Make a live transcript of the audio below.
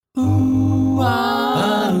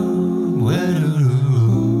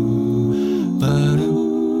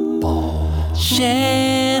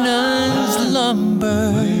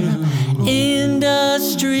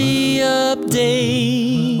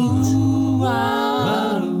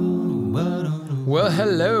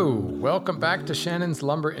Hello. Welcome back to Shannon's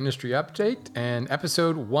Lumber Industry Update and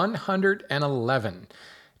episode 111.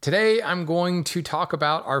 Today, I'm going to talk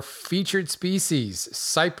about our featured species,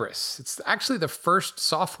 Cypress. It's actually the first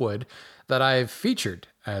softwood that I've featured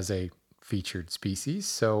as a featured species.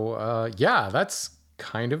 So, that's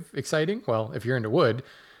kind of exciting. Well, if you're into wood,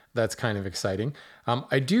 that's kind of exciting.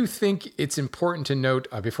 I do think it's important to note,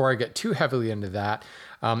 before I get too heavily into that,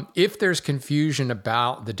 if there's confusion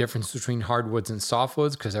about the difference between hardwoods and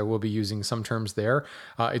softwoods, because I will be using some terms there,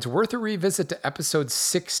 it's worth a revisit to episode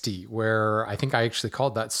 60, where I think I actually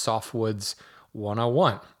called that Softwoods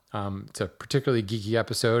 101. It's a particularly geeky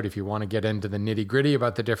episode. If you want to get into the nitty gritty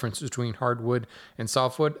about the difference between hardwood and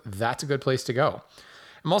softwood, that's a good place to go.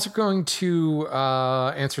 I'm also going to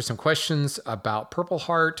answer some questions about Purple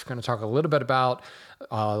Heart. I'm going to talk a little bit about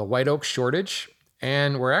the white oak shortage.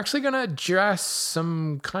 And we're actually going to address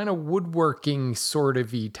some kind of woodworking sort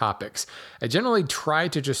of-y topics. I generally try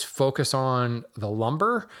to just focus on the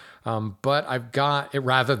lumber, but I've got it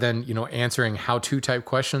rather than, answering how-to type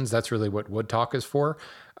questions. That's really what Wood Talk is for.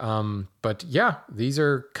 But yeah, these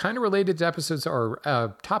are kind of related to episodes or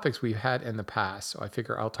topics we've had in the past. So I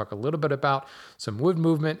figure I'll talk a little bit about some wood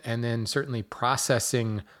movement and then certainly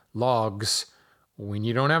processing logs when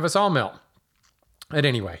you don't have a sawmill. But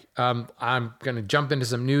anyway, I'm going to jump into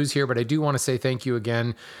some news here, but I do want to say thank you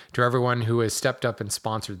again to everyone who has stepped up and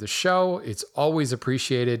sponsored the show. It's always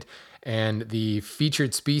appreciated. And the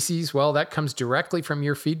featured species, well, that comes directly from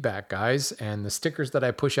your feedback, guys. And the stickers that I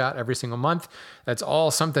push out every single month, that's all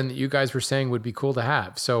something that you guys were saying would be cool to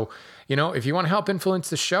have. So, if you want to help influence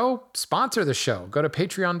the show, sponsor the show. Go to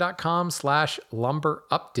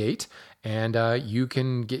patreon.com/lumberupdate. And you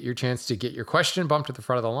can get your chance to get your question bumped to the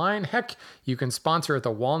front of the line. Heck, you can sponsor at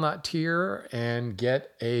the walnut tier and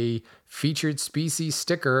get a featured species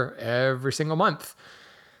sticker every single month.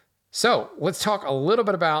 So let's talk a little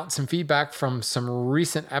bit about some feedback from some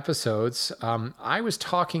recent episodes. I was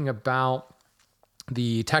talking about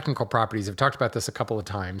the technical properties. I've talked about this a couple of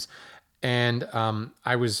times. And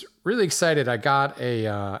I was really excited. I got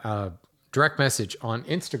a direct message on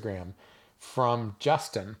Instagram from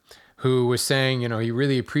Justin, who was saying, he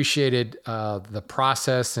really appreciated the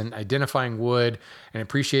process in identifying wood and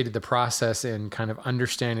appreciated the process in kind of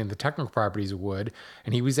understanding the technical properties of wood.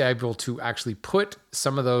 And he was able to actually put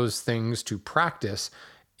some of those things to practice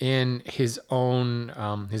in his own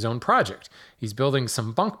project. He's building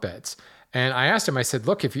some bunk beds. And I asked him, I said,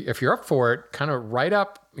 look, if you're up for it, kind of write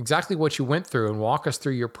up exactly what you went through and walk us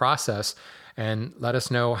through your process and let us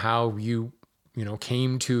know how you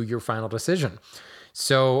came to your final decision.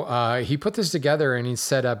 So he put this together and he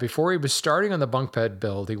said before he was starting on the bunk bed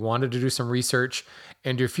build, he wanted to do some research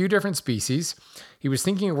into a few different species. He was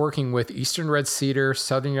thinking of working with eastern red cedar,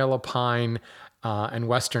 southern yellow pine, and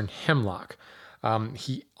western hemlock.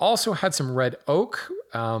 He also had some red oak,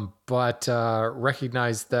 but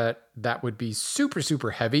recognized that would be super,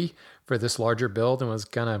 super heavy for this larger build and was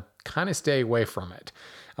going to kind of stay away from it.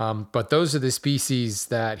 But those are the species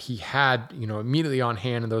that he had, immediately on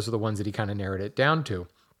hand, and those are the ones that he kind of narrowed it down to.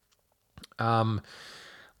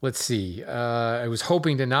 Let's see. I was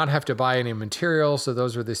hoping to not have to buy any material, so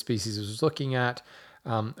those were the species I was looking at.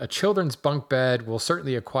 A children's bunk bed will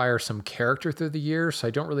certainly acquire some character through the year, so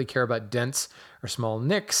I don't really care about dents or small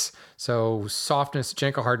nicks, so softness,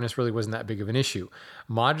 janko hardness really wasn't that big of an issue.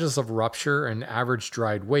 Modulus of rupture and average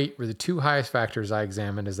dried weight were the two highest factors I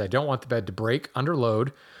examined, as I don't want the bed to break under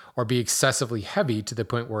load or be excessively heavy to the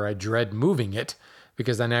point where I dread moving it,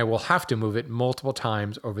 because then I will have to move it multiple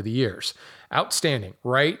times over the years. Outstanding,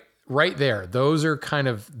 right there. Those are kind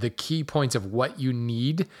of the key points of what you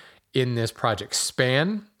need in this project.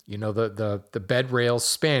 Span, the bed rails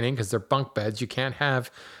spanning, because they're bunk beds. You can't have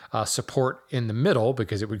support in the middle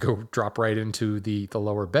because it would drop right into the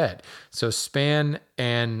lower bed. So span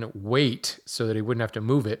and weight so that he wouldn't have to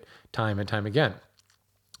move it time and time again.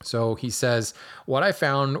 So he says, what I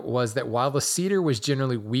found was that while the cedar was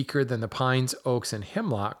generally weaker than the pines, oaks, and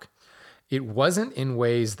hemlock, it wasn't in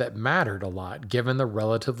ways that mattered a lot given the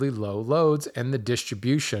relatively low loads and the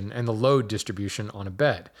load distribution on a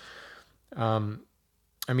bed.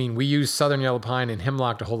 We use southern yellow pine and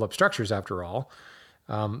hemlock to hold up structures after all.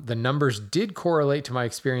 The numbers did correlate to my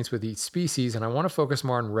experience with each species, and I want to focus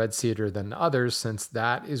more on red cedar than the others since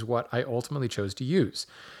that is what I ultimately chose to use.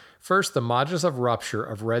 First, the modulus of rupture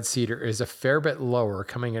of red cedar is a fair bit lower,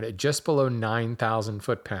 coming in at just below 9,000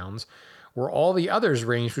 foot-pounds, where all the others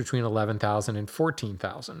range between 11,000 and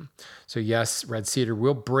 14,000. So yes, red cedar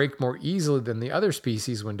will break more easily than the other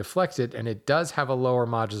species when deflected, and it does have a lower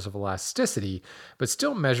modulus of elasticity, but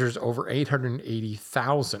still measures over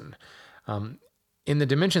 880,000. In the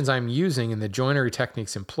dimensions I'm using and the joinery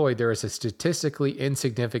techniques employed, there is a statistically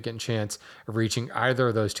insignificant chance of reaching either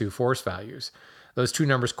of those two force values. Those two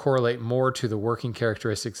numbers correlate more to the working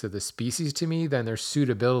characteristics of the species to me than their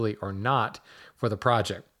suitability or not for the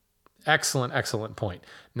project. Excellent, excellent point.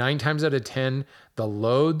 9 times out of 10, the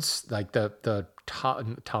loads, like the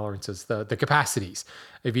tolerances, the capacities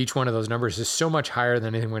of each one of those numbers is so much higher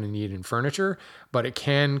than anything we're going to need in furniture, but it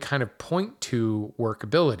can kind of point to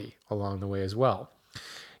workability along the way as well.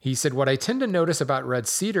 He said, what I tend to notice about red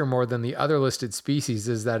cedar more than the other listed species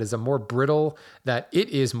is that it is more brittle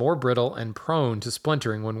and prone to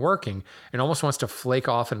splintering when working and almost wants to flake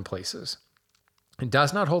off in places. It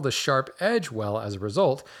does not hold a sharp edge well as a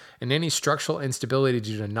result, and any structural instability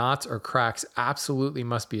due to knots or cracks absolutely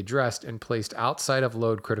must be addressed and placed outside of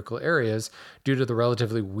load critical areas due to the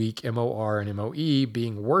relatively weak MOR and MOE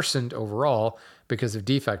being worsened overall because of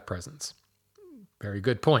defect presence. Very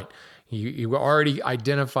good point. You already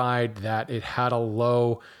identified that it had a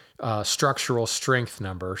low structural strength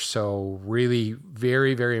number, so really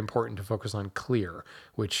very, very important to focus on clear,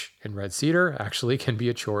 which in red cedar actually can be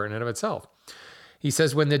a chore in and of itself. He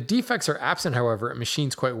says, when the defects are absent, however, it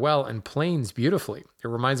machines quite well and planes beautifully. It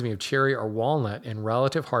reminds me of cherry or walnut in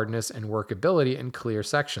relative hardness and workability in clear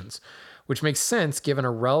sections, which makes sense given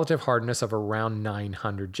a relative hardness of around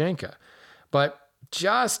 900 Janka. But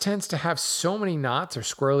just tends to have so many knots or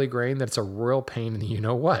squirrely grain that it's a royal pain in the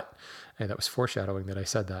you-know-what. And that was foreshadowing that I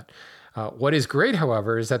said that. What is great,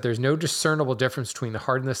 however, is that there's no discernible difference between the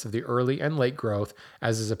hardness of the early and late growth,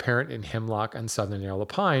 as is apparent in hemlock and southern yellow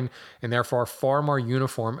pine, and therefore far more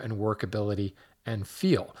uniform in workability and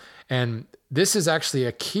feel. And this is actually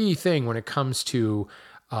a key thing when it comes to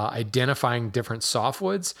identifying different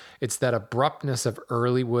softwoods. It's that abruptness of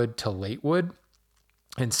early wood to late wood.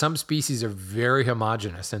 And some species are very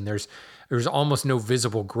homogeneous, and there's almost no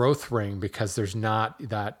visible growth ring because there's not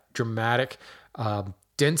that dramatic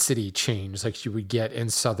density change like you would get in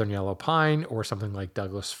southern yellow pine or something like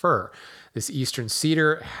Douglas fir. This eastern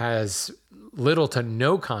cedar has little to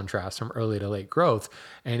no contrast from early to late growth,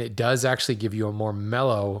 and it does actually give you a more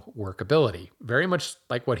mellow workability, very much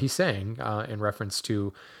like what he's saying in reference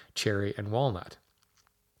to cherry and walnut.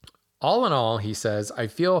 All in all, he says, I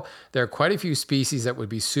feel there are quite a few species that would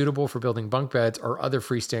be suitable for building bunk beds or other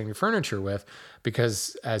freestanding furniture with,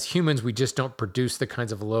 because as humans, we just don't produce the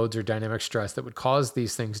kinds of loads or dynamic stress that would cause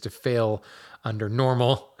these things to fail under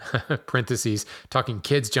normal, parentheses, talking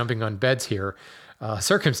kids jumping on beds here,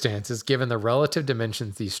 circumstances, given the relative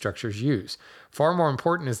dimensions these structures use. Far more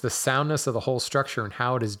important is the soundness of the whole structure and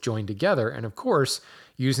how it is joined together, and of course,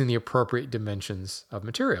 using the appropriate dimensions of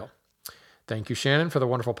material. Thank you, Shannon, for the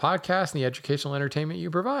wonderful podcast and the educational entertainment you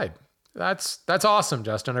provide. That's awesome,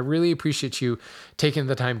 Justin. I really appreciate you taking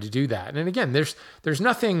the time to do that. And again, there's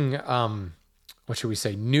nothing, what should we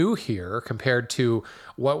say, new here compared to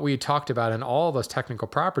what we talked about in all those technical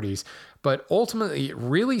properties. But ultimately, it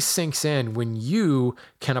really sinks in when you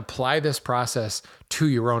can apply this process to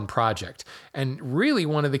your own project. And really,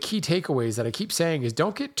 one of the key takeaways that I keep saying is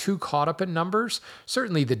don't get too caught up in numbers.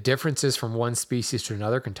 Certainly, the differences from one species to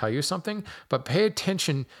another can tell you something, but pay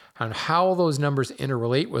attention on how those numbers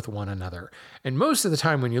interrelate with one another. And most of the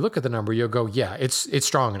time, when you look at the number, you'll go, yeah, it's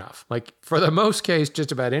strong enough. Like for the most case,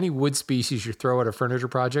 just about any wood species you throw at a furniture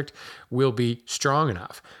project will be strong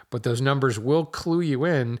enough. But those numbers will clue you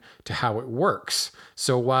in to how it works.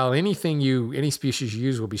 So while any species you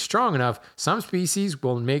use will be strong enough, some species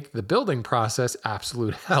will make the building process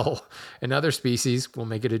absolute hell, and other species will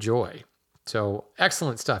make it a joy. So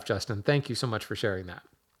excellent stuff, Justin. Thank you so much for sharing that.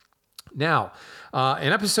 Now,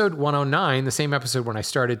 in episode 109, the same episode when I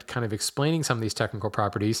started kind of explaining some of these technical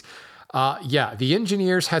properties, the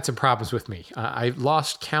engineers had some problems with me. I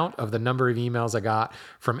lost count of the number of emails I got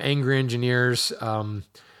from angry engineers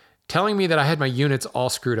telling me that I had my units all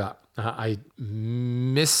screwed up. I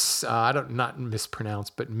misused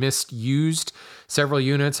several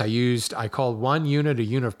units. I called one unit a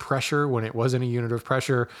unit of pressure when it wasn't a unit of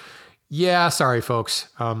pressure. Yeah, sorry, folks.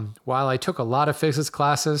 While I took a lot of physics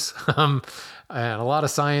classes and a lot of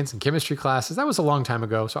science and chemistry classes, that was a long time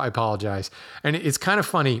ago, so I apologize. And it's kind of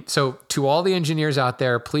funny. So to all the engineers out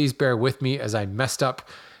there, please bear with me as I messed up,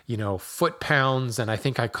 foot pounds, and I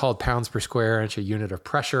think I called pounds per square inch a unit of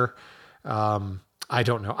pressure. I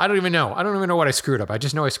don't know. I don't even know what I screwed up. I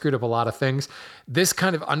just know I screwed up a lot of things. This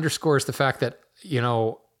kind of underscores the fact that,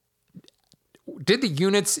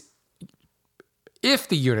 if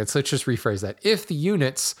the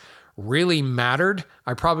units really mattered,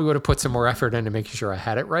 I probably would have put some more effort into making sure I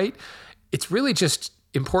had it right. It's really just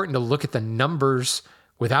important to look at the numbers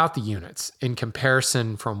without the units in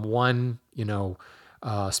comparison from one,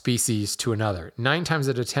 species to another. 9 times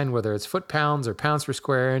out of 10, whether it's foot pounds or pounds per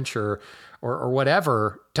square inch or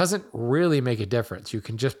whatever, doesn't really make a difference. You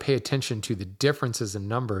can just pay attention to the differences in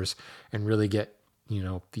numbers and really get,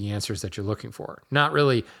 the answers that you're looking for. Not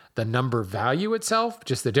really the number value itself,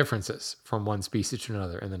 just the differences from one species to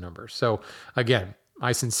another in the numbers. So again,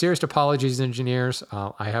 my sincerest apologies, engineers.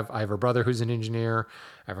 I have a brother who's an engineer.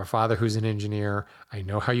 I have a father who's an engineer. I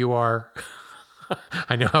know how you are.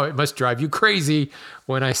 I know how it must drive you crazy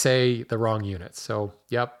when I say the wrong units. So,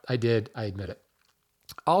 yep, I did. I admit it.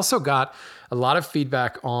 Also got a lot of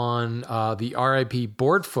feedback on the RIP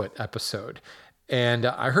board foot episode. And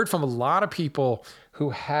I heard from a lot of people who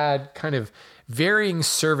had kind of varying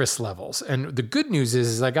service levels. And the good news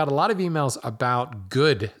is I got a lot of emails about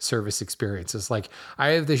good service experiences. Like, I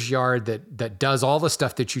have this yard that does all the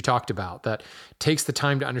stuff that you talked about, that takes the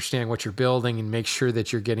time to understand what you're building and make sure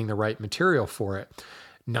that you're getting the right material for it.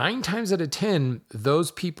 9 times out of 10,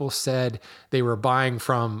 those people said they were buying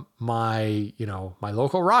from my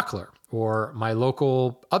local rockler or my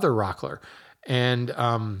local other rockler, and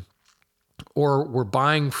or we're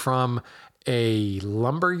buying from a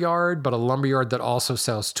lumber yard, but a lumber yard that also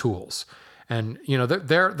sells tools. And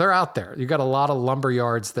they're out there. You got a lot of lumber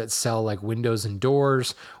yards that sell like windows and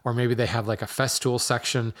doors, or maybe they have like a festool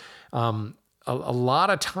section. A lot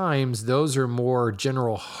of times those are more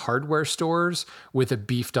general hardware stores with a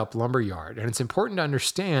beefed up lumber yard. And it's important to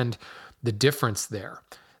understand the difference there.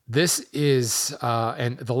 This is,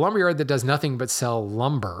 and the lumber yard that does nothing but sell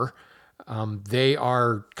lumber, they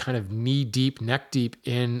are kind of knee deep, neck deep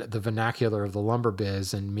in the vernacular of the lumber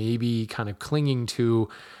biz, and maybe kind of clinging to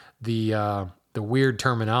the weird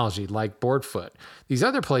terminology like board foot. These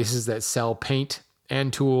other places that sell paint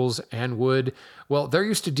and tools and wood, well, they're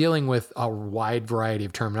used to dealing with a wide variety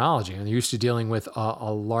of terminology, and they're used to dealing with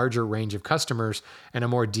a larger range of customers and a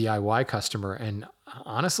more DIY customer. And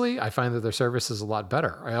honestly, I find that their service is a lot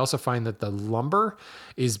better. I also find that the lumber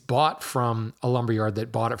is bought from a lumberyard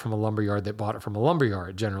that bought it from a lumberyard that bought it from a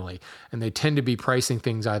lumberyard generally. And they tend to be pricing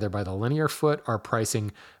things either by the linear foot or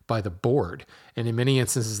pricing by the board. And in many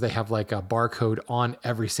instances, they have like a barcode on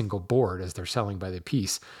every single board as they're selling by the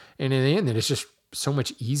piece. And in the end, it's just so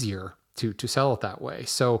much easier to sell it that way.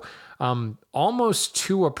 So almost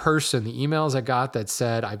to a person, the emails I got that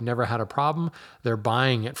said, I've never had a problem, they're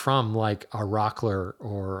buying it from like a Rockler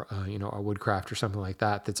or a Woodcraft or something like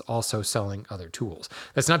that that's also selling other tools.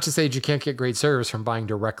 That's not to say that you can't get great service from buying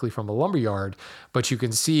directly from a lumberyard, but you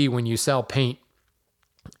can see when you sell paint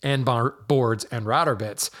and boards and router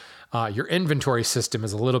bits, your inventory system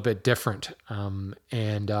is a little bit different,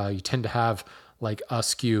 and you tend to have like a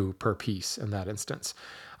SKU per piece in that instance.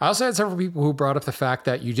 I also had several people who brought up the fact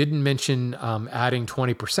that you didn't mention adding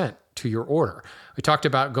 20% to your order. We talked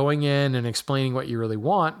about going in and explaining what you really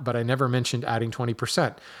want, but I never mentioned adding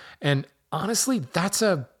 20%. And honestly, that's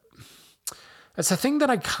a thing that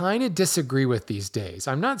I kind of disagree with these days.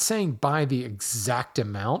 I'm not saying buy the exact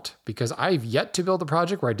amount, because I've yet to build a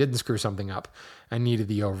project where I didn't screw something up and needed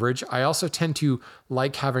the overage. I also tend to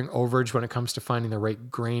like having overage when it comes to finding the right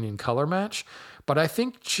grain and color match. But I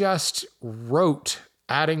think just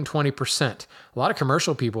adding 20%. A lot of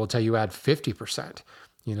commercial people will tell you add 50%.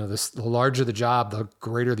 The larger the job, the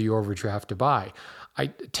greater the overage you have to buy. I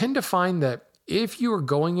tend to find that if you are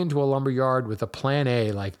going into a lumberyard with a plan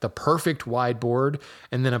A, like the perfect wide board,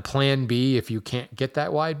 and then a plan B if you can't get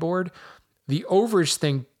that wide board, the overage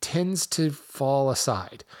thing tends to fall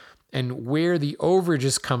aside. And where the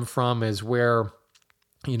overages come from is where,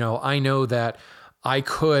 I know that I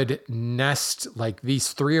could nest like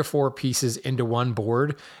these 3 or 4 pieces into one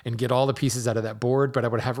board and get all the pieces out of that board, but I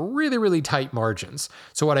would have really, really tight margins.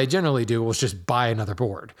 So what I generally do is just buy another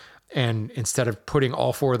board. And instead of putting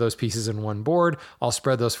all 4 of those pieces in one board, I'll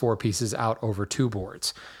spread those 4 pieces out over 2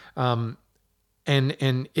 boards.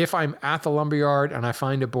 And if I'm at the lumberyard and I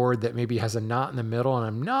find a board that maybe has a knot in the middle and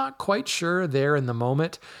I'm not quite sure there in the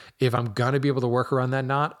moment if I'm going to be able to work around that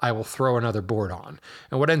knot, I will throw another board on.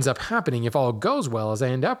 And what ends up happening, if all goes well, is I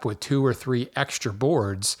end up with 2 or 3 extra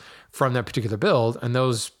boards from that particular build, and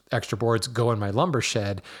those extra boards go in my lumber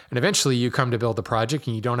shed. And eventually you come to build the project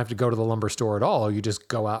and you don't have to go to the lumber store at all. You just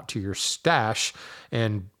go out to your stash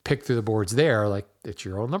and pick through the boards there like it's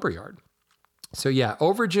your own lumberyard. So yeah,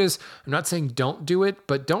 overages, I'm not saying don't do it,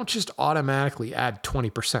 but don't just automatically add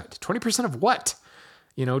 20%. 20% of what?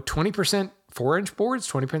 20% 4-inch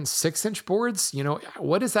boards, 20-pin 6-inch boards?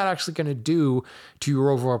 What is that actually going to do to your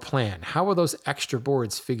overall plan? How will those extra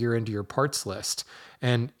boards figure into your parts list?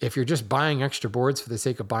 And if you're just buying extra boards for the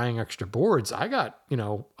sake of buying extra boards, I got,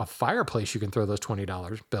 a fireplace you can throw those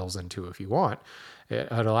 $20 bills into if you want.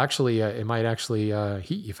 It might actually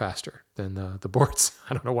heat you faster than the boards.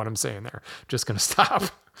 I don't know what I'm saying there. Just going to stop.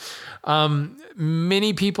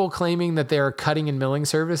 Many people claiming that there are cutting and milling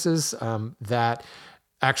services that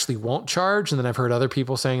actually won't charge. And then I've heard other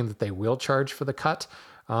people saying that they will charge for the cut.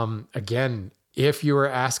 Again, if you are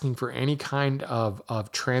asking for any kind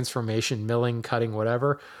of transformation, milling, cutting,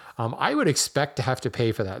 whatever, I would expect to have to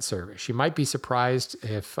pay for that service. You might be surprised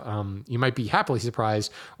you might be happily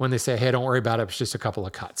surprised when they say, hey, don't worry about it. It's just a couple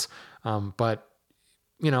of cuts. But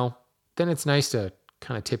then it's nice to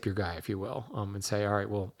kind of tip your guy, if you will, and say, all right,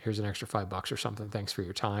 well, here's an extra $5 or something. Thanks for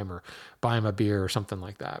your time, or buy him a beer or something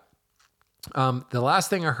like that. The last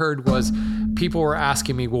thing I heard was people were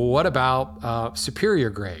asking me, well, what about superior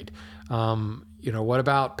grade? What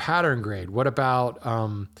about pattern grade? What about,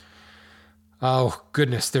 oh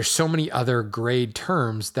goodness, there's so many other grade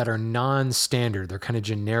terms that are non-standard. They're kind of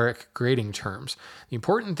generic grading terms. The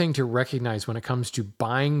important thing to recognize when it comes to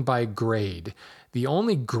buying by grade, the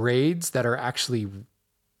only grades that are actually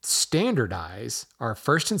standardized are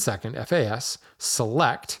first and second, FAS,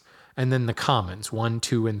 select, and then the commons, 1,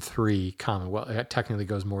 2, and 3 common. Well, it technically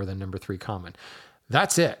goes more than number 3 common.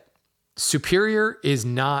 That's it. Superior is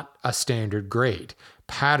not a standard grade.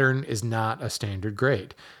 Pattern is not a standard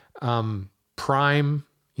grade. Prime,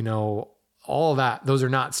 all that, those are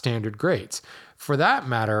not standard grades. For that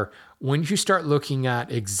matter, when you start looking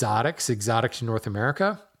at exotics in North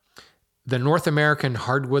America, the North American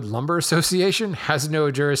Hardwood Lumber Association has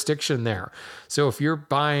no jurisdiction there. So if you're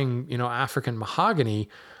buying, African mahogany,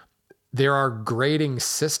 there are grading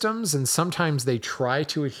systems, and sometimes they try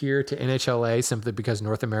to adhere to NHLA simply because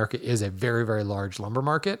North America is a very, very large lumber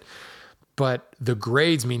market. But the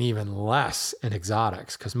grades mean even less in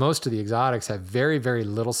exotics, because most of the exotics have very, very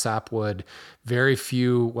little sapwood, very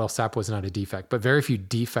few, well, sapwood's not a defect, but very few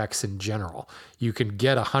defects in general. You can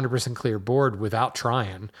get 100% clear board without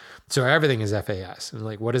trying. So everything is FAS.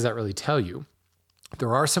 And what does that really tell you?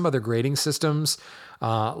 There are some other grading systems,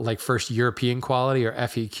 like First European Quality or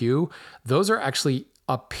FEQ. Those are actually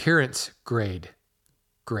appearance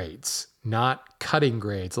grades, not cutting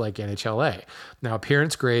grades like NHLA. Now,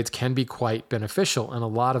 appearance grades can be quite beneficial, and a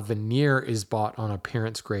lot of veneer is bought on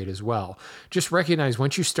appearance grade as well. Just recognize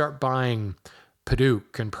once you start buying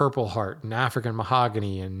Padauk and Purple Heart and African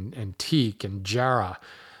Mahogany and Teak and Jarrah,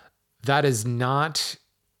 that's not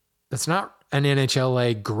an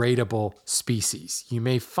NHLA gradable species. You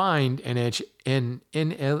may find that's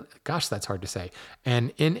hard to say,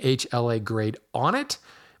 an NHLA grade on it,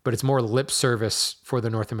 but it's more lip service for the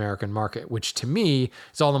North American market, which to me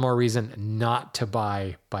is all the more reason not to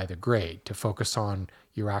buy by the grade, to focus on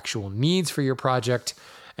your actual needs for your project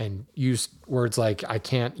and use words like, I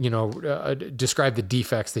can't, describe the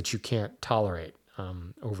defects that you can't tolerate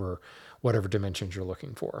over whatever dimensions you're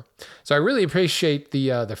looking for. So I really appreciate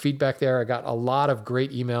the feedback there. I got a lot of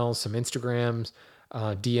great emails, some Instagrams,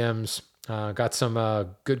 DMs, got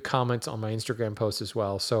some good comments on my Instagram posts as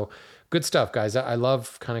well. So good stuff, guys. I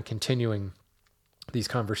love kind of continuing these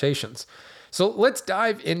conversations. So let's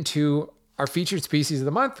dive into our featured species of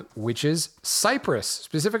the month, which is cypress,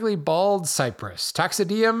 specifically bald cypress,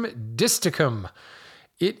 Taxodium disticum.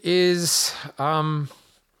 It is,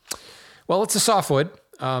 it's a softwood.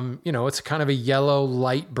 It's kind of a yellow,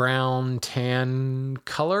 light brown, tan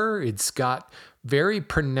color. It's got very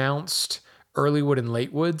pronounced early wood and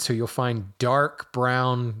late wood. So you'll find dark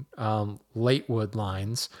brown late wood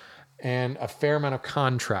lines and a fair amount of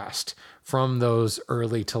contrast from those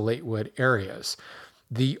early to late wood areas.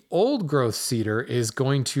 The old growth cedar is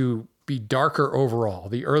going to be darker overall.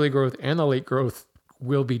 The early growth and the late growth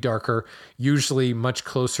will be darker, usually much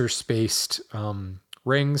closer spaced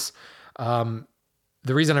rings.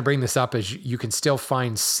 The reason I bring this up is you can still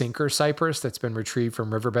find sinker cypress that's been retrieved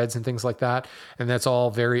from riverbeds and things like that. And that's all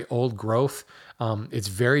very old growth. It's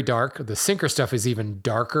very dark. The sinker stuff is even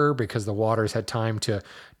darker because the water's had time to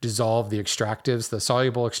dissolve the extractives, the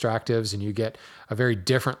soluble extractives, and you get a very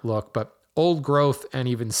different look. But old growth and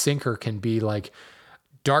even sinker can be like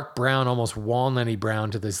dark brown, almost walnutty brown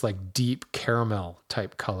to this like deep caramel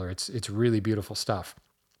type color. It's really beautiful stuff.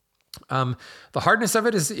 The hardness of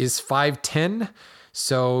it is 510.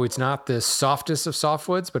 So it's not the softest of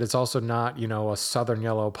softwoods, but it's also not, a southern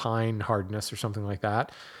yellow pine hardness or something like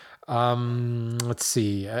that. Let's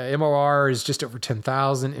see. MOR is just over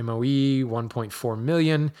 10,000. MOE, 1.4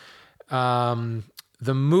 million.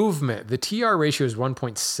 The movement, the TR ratio is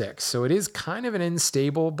 1.6. So it is kind of an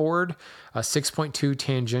unstable board, 6.2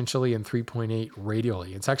 tangentially and 3.8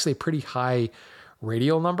 radially. It's actually a pretty high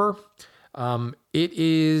radial number. It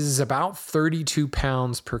is about 32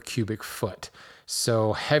 pounds per cubic foot.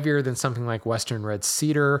 So heavier than something like Western red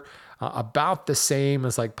cedar, about the same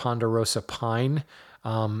as like ponderosa pine,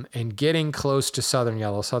 and getting close to southern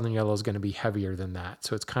yellow. Southern yellow is going to be heavier than that.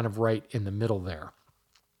 So it's kind of right in the middle there.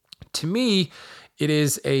 To me, it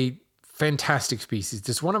is a fantastic species.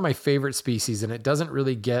 It's one of my favorite species, and it doesn't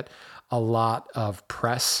really get a lot of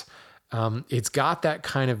press. It's got that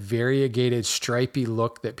kind of variegated, stripy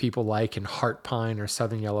look that people like in heart pine or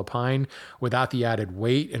southern yellow pine without the added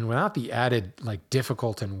weight and without the added like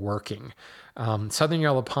difficult in working. Southern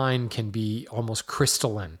yellow pine can be almost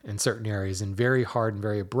crystalline in certain areas and very hard and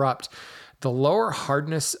very abrupt. The lower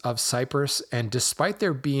hardness of cypress, and despite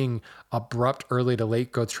there being abrupt early to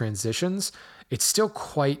late growth transitions, it's still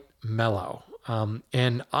quite mellow.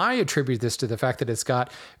 And I attribute this to the fact that it's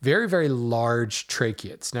got very, very large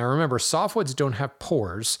tracheids. Now remember, softwoods don't have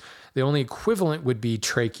pores. The only equivalent would be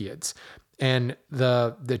tracheids. And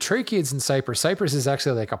the tracheids in cypress is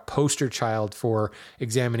actually like a poster child for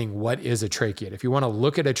examining what is a tracheid. If you want to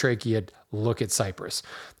look at a tracheid, look at cypress.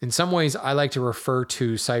 In some ways, I like to refer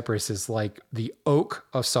to cypress as like the oak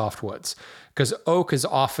of softwoods, because oak is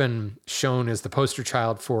often shown as the poster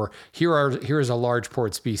child for here is a large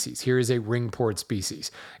pored species. Here is a ring pored species.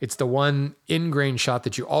 It's the one in-grain shot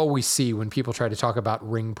that you always see when people try to talk about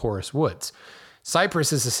ring porous woods.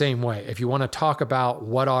 Cypress is the same way. If you want to talk about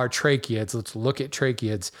what are tracheids, let's look at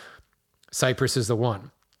tracheids. Cypress is the one.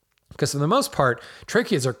 Because for the most part,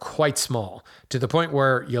 tracheids are quite small to the point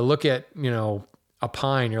where you look at, a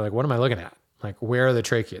pine, you're like, what am I looking at? Like, where are the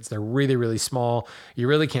tracheids? They're really, really small. You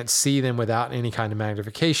really can't see them without any kind of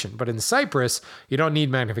magnification. But in cypress, you don't need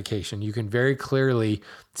magnification. You can very clearly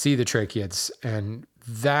see the tracheids, and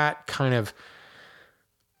that kind of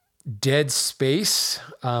dead space,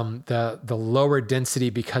 the lower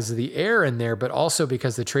density because of the air in there, but also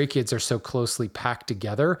because the tracheids are so closely packed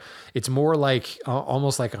together. It's more like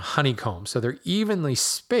almost like a honeycomb. So they're evenly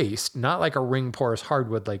spaced, not like a ring porous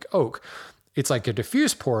hardwood like oak. It's like a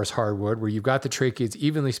diffuse porous hardwood where you've got the tracheids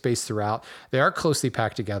evenly spaced throughout. They are closely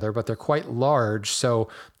packed together, but they're quite large, so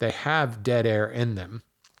they have dead air in them.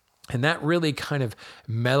 And that really kind of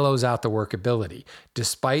mellows out the workability.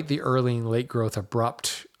 Despite the early and late growth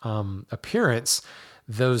abrupt appearance,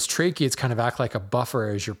 those tracheids kind of act like a buffer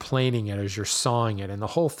as you're planing it, as you're sawing it, and the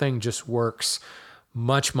whole thing just works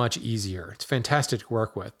much, much easier. It's fantastic to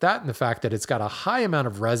work with. That and the fact that it's got a high amount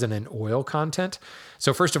of resin and oil content.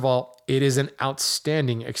 So first of all, it is an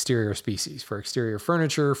outstanding exterior species for exterior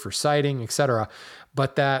furniture, for siding, etc.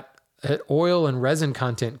 But that oil and resin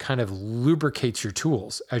content kind of lubricates your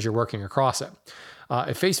tools as you're working across it.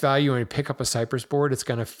 At face value, when you pick up a cypress board, it's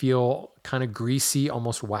going to feel kind of greasy,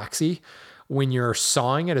 almost waxy. When you're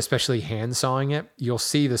sawing it, especially hand sawing it, you'll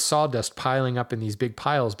see the sawdust piling up in these big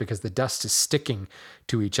piles because the dust is sticking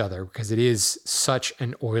to each other because it is such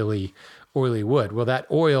an oily wood. Well, that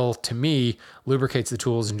oil, to me, lubricates the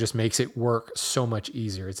tools and just makes it work so much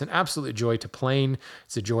easier. It's an absolute joy to plane.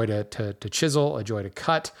 It's a joy to chisel, a joy to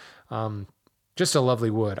cut. Just a lovely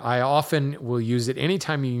wood. I often will use it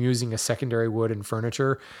anytime you're using a secondary wood in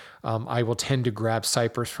furniture. I will tend to grab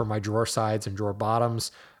cypress for my drawer sides and drawer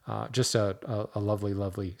bottoms. Just a lovely,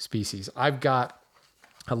 lovely species. I've got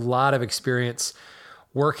a lot of experience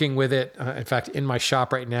working with it. In fact, in my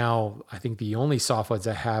shop right now, I think the only softwoods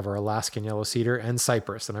I have are Alaskan yellow cedar and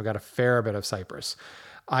cypress, and I've got a fair bit of cypress.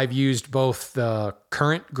 I've used both the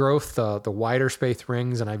current growth, the wider spathe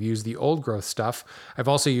rings, and I've used the old growth stuff. I've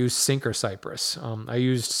also used sinker cypress. I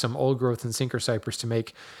used some old growth and sinker cypress to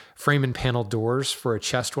make frame and panel doors for a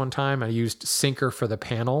chest one time. I used sinker for the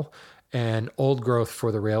panel and old growth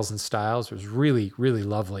for the rails and stiles. It was really, really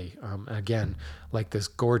lovely. Again, like this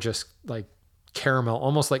gorgeous, like caramel,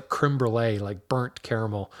 almost like creme brulee, like burnt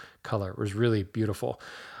caramel color. It was really beautiful.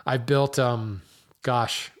 I've built,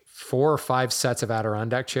 4 or 5 sets of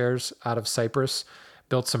Adirondack chairs out of cypress,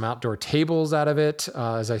 built some outdoor tables out of it.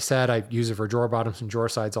 As I said, I use it for drawer bottoms and drawer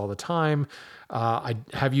sides all the time. I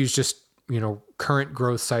have used just, current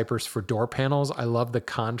growth cypress for door panels. I love the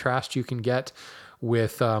contrast you can get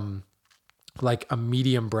with, like a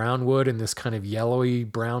medium brown wood and this kind of yellowy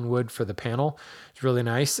brown wood for the panel. It's really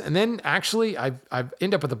nice. And then actually I've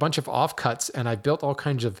ended up with a bunch of offcuts, and I've built all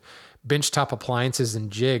kinds of benchtop appliances and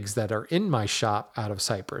jigs that are in my shop out of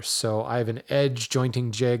cypress. So I have an edge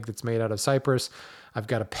jointing jig that's made out of cypress. I've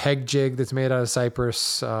got a peg jig that's made out of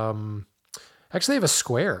cypress. Actually I have a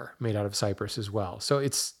square made out of cypress as well. So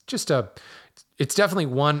it's just it's definitely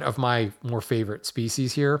one of my more favorite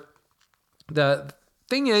species here. The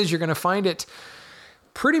thing is, you're going to find it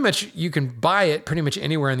pretty much, you can buy it pretty much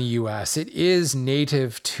anywhere in the U.S. It is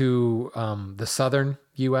native to the southern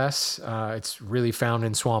U.S. It's really found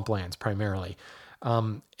in swamplands primarily.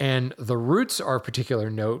 And the roots are a particular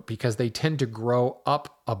note because they tend to grow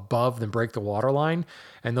up above and break the water line.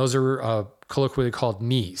 And those are colloquially called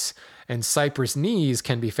knees. And cypress knees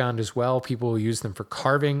can be found as well. People use them for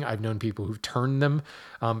carving. I've known people who've turned them.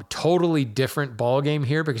 Totally different ball game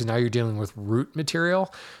here because now you're dealing with root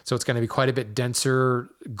material. So it's going to be quite a bit denser.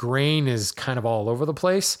 Grain is kind of all over the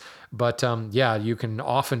place. But yeah, you can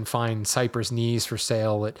often find cypress knees for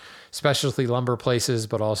sale at specialty lumber places,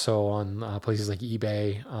 but also on places like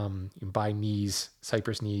eBay. You can buy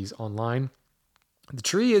cypress knees online. The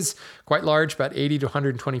tree is quite large, about 80 to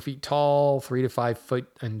 120 feet tall, 3 to 5 foot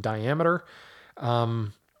in diameter.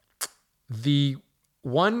 The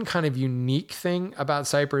one kind of unique thing about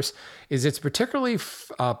cypress is it's particularly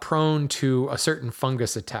prone to a certain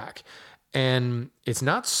fungus attack. And it's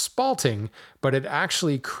not spalting, but it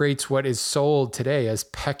actually creates what is sold today as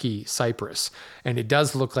pecky cypress. And it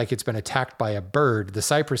does look like it's been attacked by a bird. The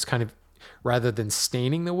cypress kind of, rather than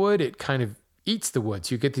staining the wood, it kind of eats the wood.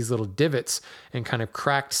 So you get these little divots and kind of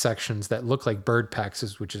cracked sections that look like bird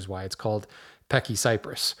pecks, which is why it's called pecky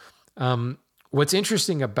cypress. What's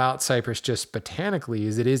interesting about cypress just botanically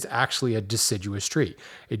is it is actually a deciduous tree.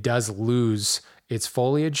 It does lose its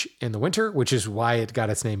foliage in the winter, which is why it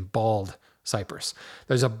got its name bald cypress.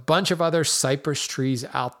 There's a bunch of other cypress trees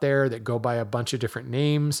out there that go by a bunch of different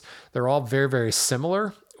names. They're all very, very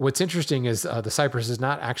similar. What's interesting is the cypress is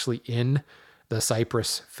not actually in the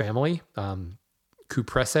cypress family,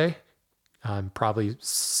 Cupressae. I'm probably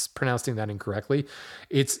pronouncing that incorrectly.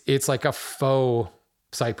 It's like a faux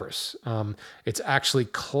cypress. It's actually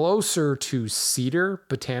closer to cedar,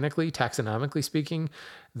 botanically, taxonomically speaking,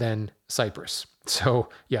 than cypress. So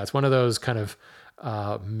yeah, it's one of those kind of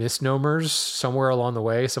misnomers. Somewhere along the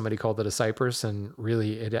way, somebody called it a cypress, and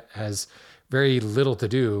really it has very little to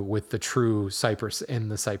do with the true cypress in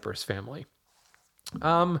the cypress family.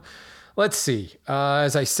 Let's see.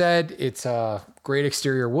 As I said, it's a great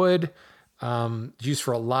exterior wood, used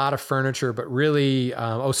for a lot of furniture, but really,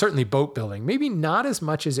 certainly boat building. Maybe not as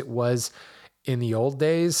much as it was in the old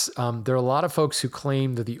days. There are a lot of folks who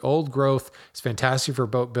claim that the old growth is fantastic for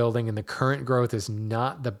boat building and the current growth is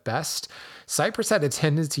not the best. Cypress had a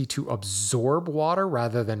tendency to absorb water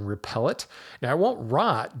rather than repel it. Now, it won't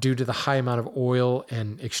rot due to the high amount of oil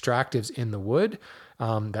and extractives in the wood.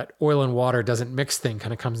 That oil and water doesn't mix thing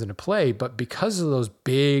kind of comes into play, but because of those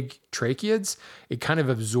big tracheids, it kind of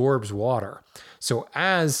absorbs water. So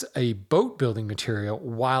as a boat building material,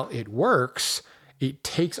 while it works, it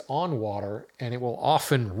takes on water and it will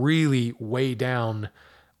often really weigh down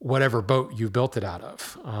whatever boat you've built it out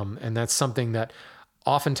of. And that's something that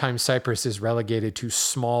oftentimes cypress is relegated to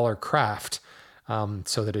smaller craft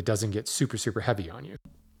so that it doesn't get super, super heavy on you.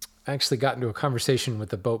 I actually got into a conversation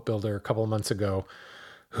with a boat builder a couple of months ago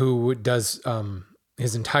who does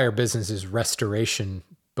his entire business is restoration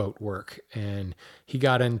boat work. And he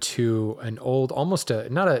got into an old,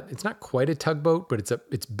 it's not quite a tugboat, but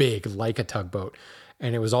it's big like a tugboat.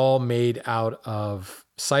 And it was all made out of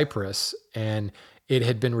cypress. And it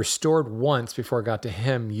had been restored once before it got to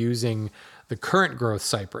him using the current growth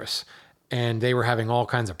cypress. And they were having all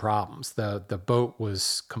kinds of problems. The boat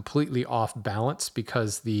was completely off balance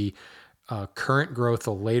because the current growth,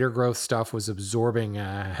 the later growth stuff was absorbing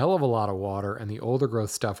a hell of a lot of water and the older growth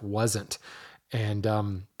stuff wasn't.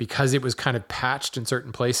 And because it was kind of patched in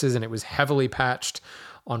certain places and it was heavily patched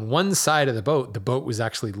on one side of the boat was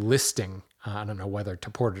actually listing. I don't know whether to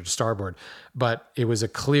port or to starboard, but it was a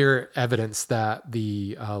clear evidence that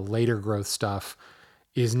the later growth stuff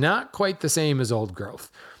is not quite the same as old growth.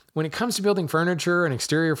 When it comes to building furniture and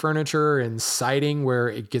exterior furniture and siding where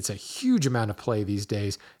it gets a huge amount of play these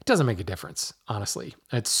days, it doesn't make a difference, honestly.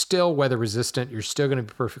 It's still weather resistant. You're still going to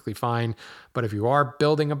be perfectly fine. But if you are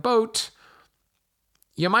building a boat,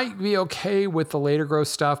 you might be okay with the later growth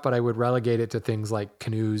stuff, but I would relegate it to things like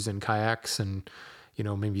canoes and kayaks and,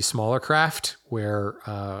 maybe smaller craft where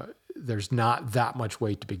there's not that much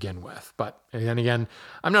weight to begin with. But and then again,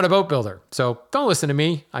 I'm not a boat builder, so don't listen to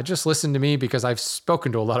me. I just listen to me because I've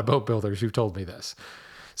spoken to a lot of boat builders who've told me this.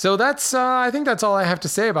 So that's, I think that's all I have to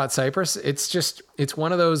say about cypress. It's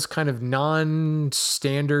one of those kind of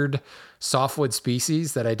non-standard softwood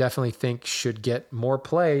species that I definitely think should get more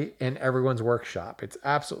play in everyone's workshop. It's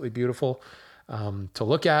absolutely beautiful to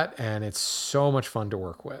look at, and it's so much fun to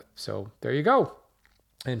work with. So there you go.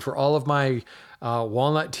 And for all of my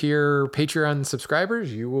Walnut Tier Patreon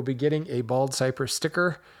subscribers, you will be getting a bald cypress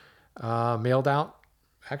sticker mailed out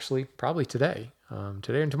actually probably today.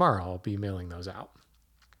 Today and tomorrow I'll be mailing those out.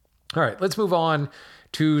 All right, let's move on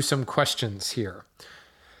to some questions here.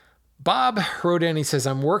 Bob wrote in, he says,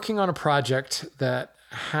 I'm working on a project that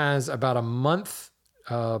has about a month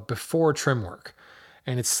before trim work,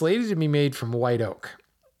 and it's slated to be made from white oak.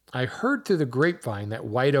 I heard through the grapevine that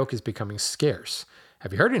white oak is becoming scarce.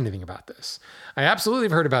 Have you heard anything about this? I absolutely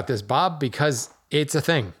have heard about this, Bob, because it's a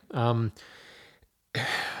thing.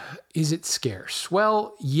 Is it scarce?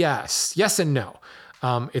 Well, yes and no.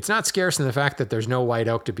 It's not scarce in the fact that there's no white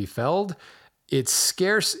oak to be felled. It's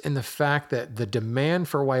scarce in the fact that the demand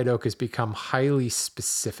for white oak has become highly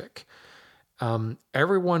specific.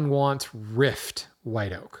 Everyone wants rift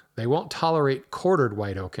white oak. They won't tolerate quartered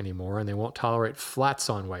white oak anymore, and they won't tolerate flats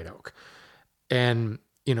on white oak. And,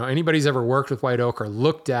 anybody's ever worked with white oak or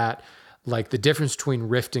looked at like the difference between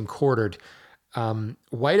rift and quartered,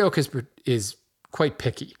 white oak is quite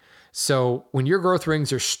picky. So when your growth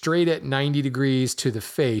rings are straight at 90 degrees to the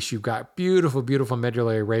face, you've got beautiful, beautiful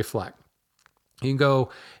medullary ray fleck. You can go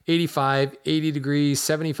 85, 80 degrees,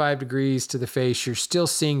 75 degrees to the face. You're still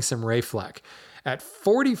seeing some ray fleck. At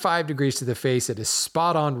 45 degrees to the face, it is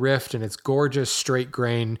spot on rift and it's gorgeous straight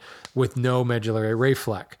grain with no medullary ray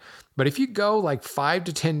fleck. But if you go like 5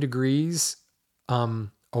 to 10 degrees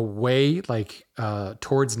away, like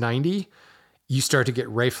towards 90, you start to get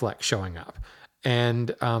ray fleck showing up.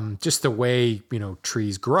 And just the way,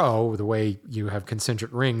 trees grow, the way you have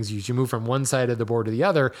concentric rings, as you move from one side of the board to the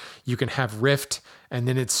other, you can have rift, and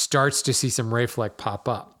then it starts to see some ray fleck pop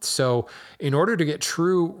up. So in order to get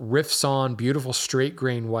true rifts on beautiful straight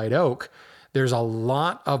grain white oak, there's a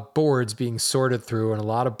lot of boards being sorted through and a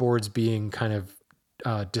lot of boards being kind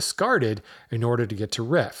of discarded in order to get to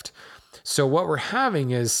rift. So what we're having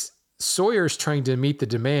is sawyers trying to meet the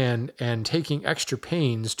demand and taking extra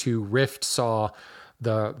pains to rift saw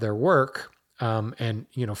their work, and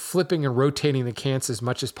flipping and rotating the cants as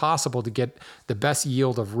much as possible to get the best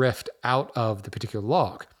yield of rift out of the particular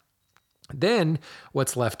log. Then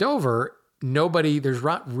what's left over, there's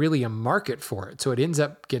not really a market for it, so it ends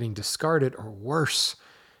up getting discarded, or worse,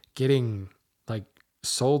 getting like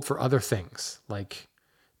sold for other things like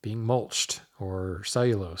being mulched or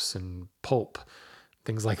cellulose and pulp.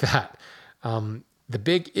 Things like that. The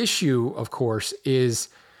big issue, of course, is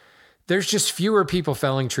there's just fewer people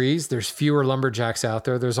felling trees. There's fewer lumberjacks out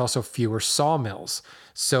there. There's also fewer sawmills.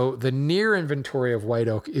 So the near inventory of white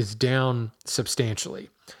oak is down substantially.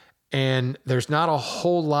 And there's not a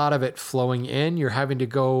whole lot of it flowing in. You're having to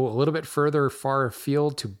go a little bit far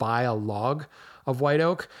afield to buy a log of white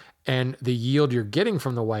oak. And the yield you're getting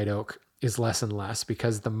from the white oak is less and less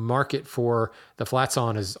because the market for the flat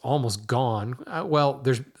sawn is almost gone.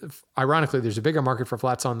 Ironically, there's a bigger market for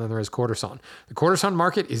flat sawn than there is quarter sawn. The quarter sawn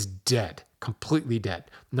market is dead, completely dead.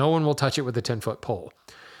 No one will touch it with a 10-foot pole.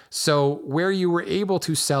 So where you were able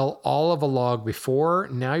to sell all of a log before,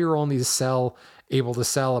 now you're only able to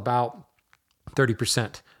sell about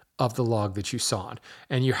 30% of the log that you sawed.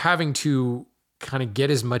 And you're having to kind of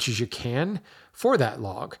get as much as you can for that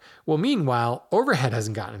log. Well, meanwhile, overhead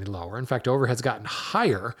hasn't gotten any lower. In fact, overhead's gotten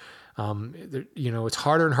higher. It's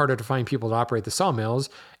harder and harder to find people to operate the sawmills.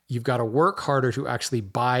 You've got to work harder to actually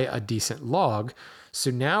buy a decent log. So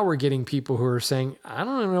now we're getting people who are saying, I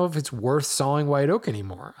don't even know if it's worth sawing white oak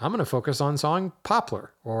anymore. I'm going to focus on sawing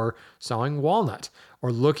poplar or sawing walnut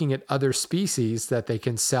or looking at other species that they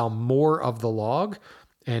can sell more of the log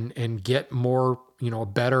and get more, a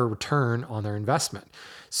better return on their investment.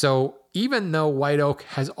 So even though white oak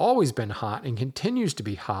has always been hot and continues to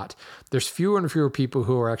be hot, there's fewer and fewer people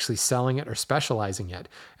who are actually selling it or specializing it.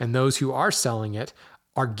 And those who are selling it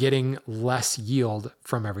are getting less yield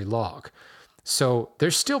from every log. So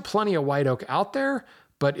there's still plenty of white oak out there,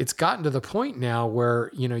 but it's gotten to the point now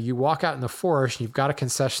where, you walk out in the forest and you've got a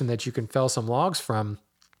concession that you can fell some logs from.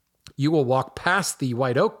 You will walk past the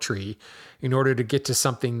white oak tree in order to get to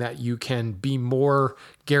something that you can be more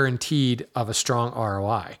guaranteed of a strong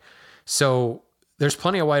ROI. So there's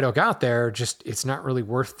plenty of white oak out there, just it's not really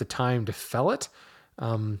worth the time to fell it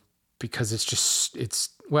because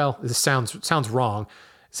this sounds wrong.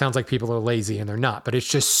 It sounds like people are lazy and they're not, but it's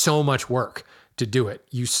just so much work to do it.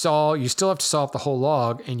 You still have to saw off the whole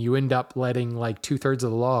log and you end up letting like 2/3 of the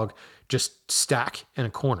log just stack in a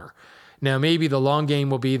corner. Now, maybe the long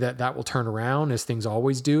game will be that will turn around as things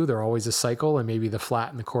always do. They're always a cycle, and maybe the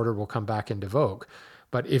flat and the quarter will come back into vogue.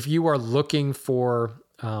 But if you are looking for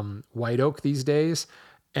white oak these days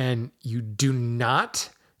and you do not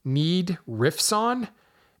need rift sawn,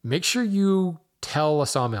 make sure you tell a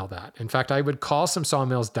sawmill that. In fact, I would call some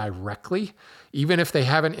sawmills directly, even if they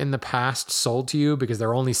haven't in the past sold to you because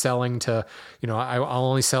they're only selling to, I'll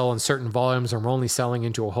only sell in certain volumes or I'm only selling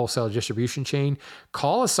into a wholesale distribution chain.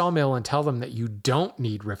 Call a sawmill and tell them that you don't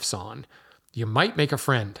need rift sawn. You might make a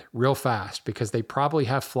friend real fast because they probably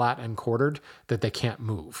have flat and quartered that they can't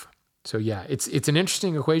move. So yeah, it's an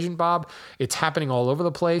interesting equation, Bob. It's happening all over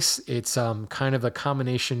the place. It's kind of a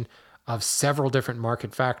combination of several different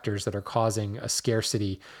market factors that are causing a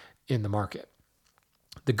scarcity in the market.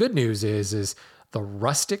 The good news is the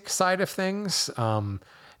rustic side of things,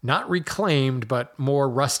 not reclaimed, but more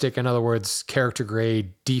rustic, in other words, character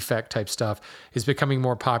grade, defect type stuff, is becoming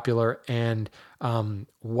more popular. And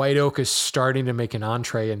white oak is starting to make an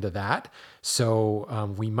entree into that.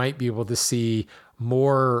 So we might be able to see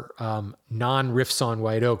more non-rift sawn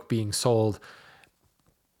white oak being sold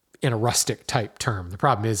in a rustic type term. The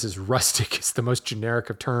problem is rustic is the most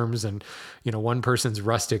generic of terms. And, one person's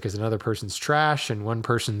rustic is another person's trash, and one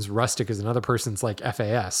person's rustic is another person's like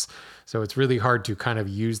FAS. So it's really hard to kind of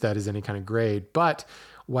use that as any kind of grade. But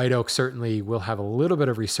white oak certainly will have a little bit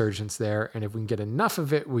of resurgence there. And if we can get enough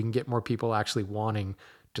of it, we can get more people actually wanting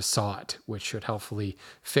to saw it, which should hopefully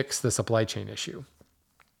fix the supply chain issue.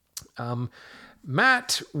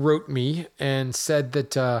 Matt wrote me and said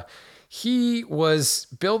that he was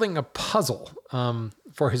building a puzzle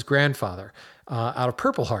for his grandfather out of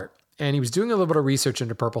Purple Heart. And he was doing a little bit of research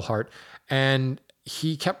into Purple Heart, and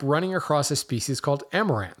he kept running across a species called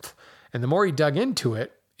Amaranth. And the more he dug into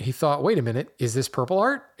it, he thought, wait a minute, is this Purple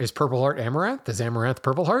Heart? Is Purple Heart Amaranth? Is Amaranth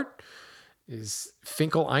Purple Heart? Is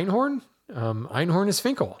Finkel Einhorn? Einhorn is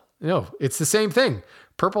Finkel. No, it's the same thing.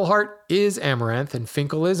 Purple Heart is Amaranth and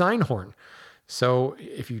Finkel is Einhorn. So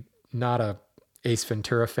if you're not a Ace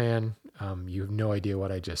Ventura fan, you have no idea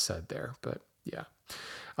what I just said there, but yeah.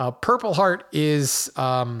 Purple Heart is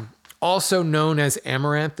also known as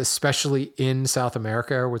Amaranth, especially in South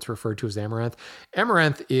America, what's referred to as Amaranth.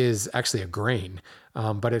 Amaranth is actually a grain,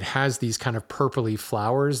 but it has these kind of purpley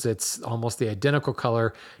flowers. It's almost the identical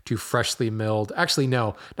color to freshly milled, actually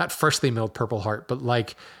no, not freshly milled Purple Heart, but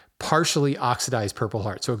like partially oxidized Purple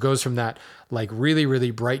Heart. So it goes from that like really,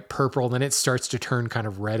 really bright purple, then it starts to turn kind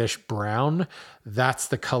of reddish brown. That's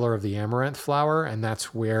the color of the Amaranth flower. And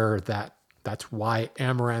that's why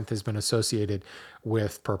Amaranth has been associated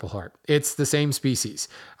with Purple Heart. It's the same species.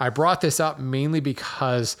 I brought this up mainly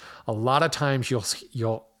because a lot of times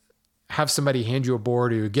you'll have somebody hand you a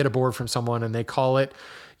board, or you get a board from someone and they call it,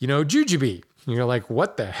 jujube. And you're like,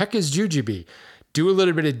 what the heck is jujube? Do a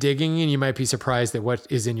little bit of digging and you might be surprised that what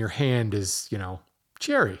is in your hand is,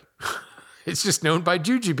 cherry. It's just known by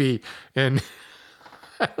jujube. And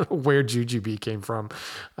I don't know where jujube came from.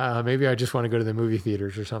 Maybe I just want to go to the movie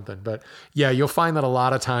theaters or something. But yeah, you'll find that a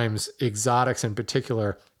lot of times exotics in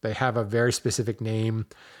particular, they have a very specific name,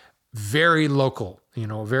 very local,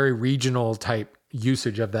 very regional type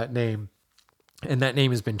usage of that name. And that name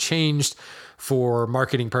has been changed for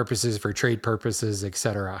marketing purposes, for trade purposes,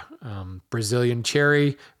 etc. Brazilian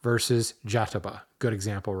cherry versus jataba. Good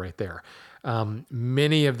example right there.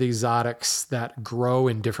 Many of the exotics that grow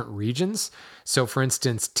in different regions. So for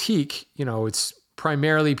instance, teak, it's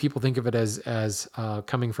primarily people think of it as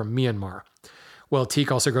coming from Myanmar. Well,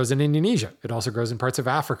 teak also grows in Indonesia. It also grows in parts of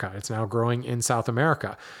Africa. It's now growing in South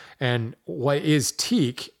America. And what is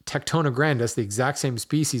teak, Tectona grandis, the exact same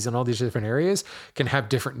species in all these different areas, can have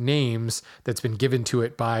different names that's been given to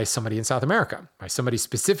it by somebody in South America, by somebody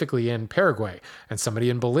specifically in Paraguay, and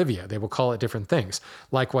somebody in Bolivia. They will call it different things.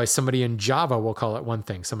 Likewise, somebody in Java will call it one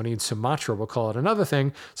thing. Somebody in Sumatra will call it another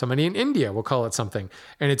thing. Somebody in India will call it something.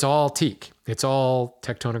 And it's all teak. It's all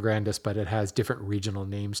Tectona grandis, but it has different regional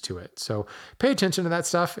names to it. So pay attention to that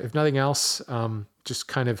stuff. If nothing else, just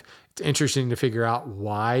kind of, it's interesting to figure out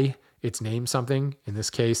why it's named something, in this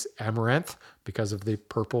case, amaranth, because of the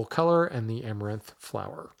purple color and the amaranth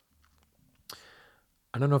flower.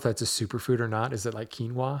 I don't know if that's a superfood or not. Is it like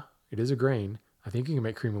quinoa? It is a grain. I think you can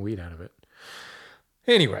make cream of wheat out of it.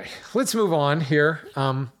 Anyway, let's move on here.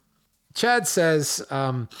 Chad says,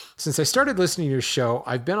 since I started listening to your show,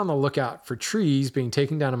 I've been on the lookout for trees being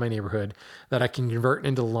taken down in my neighborhood that I can convert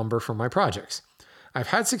into lumber for my projects. I've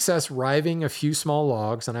had success riving a few small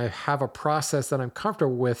logs, and I have a process that I'm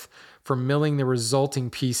comfortable with for milling the resulting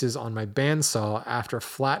pieces on my bandsaw after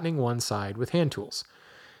flattening one side with hand tools.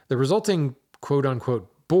 The resulting quote-unquote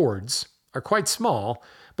boards are quite small,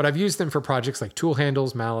 but I've used them for projects like tool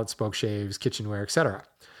handles, mallets, spoke shaves, kitchenware, etc.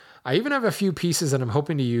 I even have a few pieces that I'm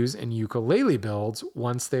hoping to use in ukulele builds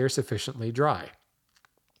once they are sufficiently dry.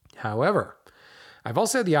 However, I've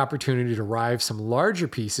also had the opportunity to rive some larger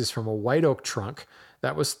pieces from a white oak trunk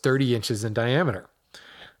that was 30 inches in diameter.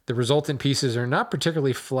 The resultant pieces are not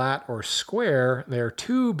particularly flat or square. They are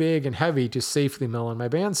too big and heavy to safely mill on my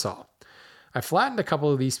bandsaw. I flattened a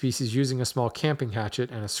couple of these pieces using a small camping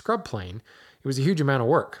hatchet and a scrub plane. It was a huge amount of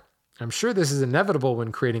work. I'm sure this is inevitable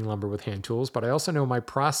when creating lumber with hand tools, but I also know my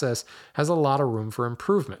process has a lot of room for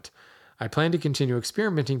improvement. I plan to continue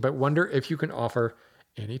experimenting, but wonder if you can offer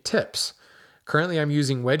any tips. Currently, I'm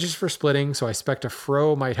using wedges for splitting, so I expect a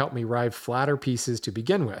froe might help me rive flatter pieces to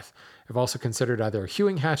begin with. I've also considered either a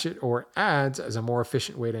hewing hatchet or adze as a more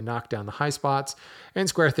efficient way to knock down the high spots and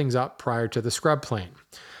square things up prior to the scrub plane.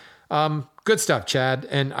 Good stuff, Chad.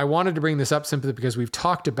 And I wanted to bring this up simply because we've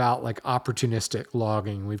talked about like opportunistic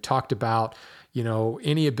logging. We've talked about,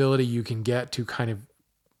 any ability you can get to kind of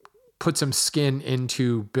put some skin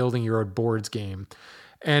into building your own boards game.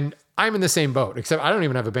 And I'm in the same boat, except I don't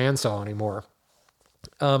even have a bandsaw anymore.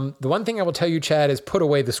 The one thing I will tell you, Chad, is put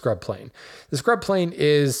away the scrub plane. The scrub plane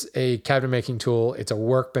is a cabinet making tool. It's a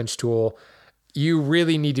workbench tool. You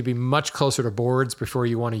really need to be much closer to boards before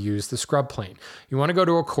you want to use the scrub plane. You want to go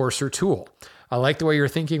to a coarser tool. I like the way you're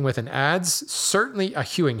thinking with an adze, certainly a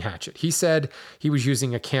hewing hatchet. He said he was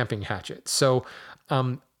using a camping hatchet. So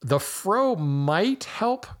the froe might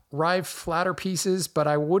help rive flatter pieces, but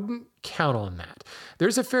I wouldn't count on that.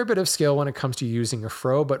 There's a fair bit of skill when it comes to using a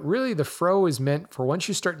froe, but really the froe is meant for once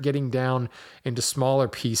you start getting down into smaller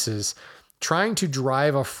pieces. Trying to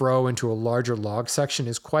drive a froe into a larger log section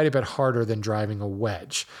is quite a bit harder than driving a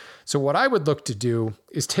wedge. So what I would look to do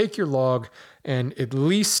is take your log and at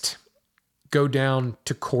least go down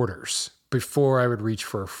to quarters before I would reach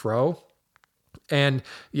for a froe. And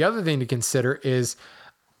the other thing to consider is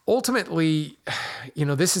ultimately,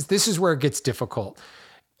 this is where it gets difficult.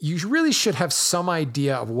 You really should have some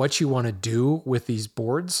idea of what you want to do with these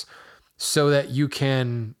boards so that you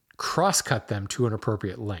can cross-cut them to an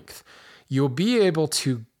appropriate length. You'll be able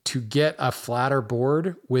to get a flatter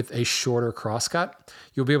board with a shorter crosscut.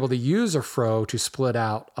 You'll be able to use a froe to split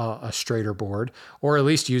out a straighter board, or at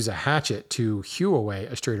least use a hatchet to hew away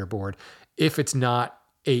a straighter board if it's not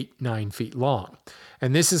 8-9 feet long.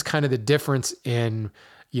 And this is kind of the difference in,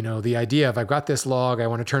 the idea of I've got this log, I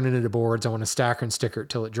want to turn it into boards, I want to stacker and sticker it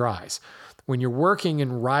till it dries. When you're working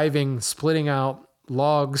and riving, splitting out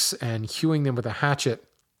logs and hewing them with a hatchet,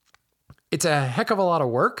 it's a heck of a lot of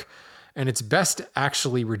work. And it's best to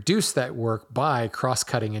actually reduce that work by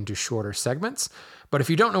cross-cutting into shorter segments. But if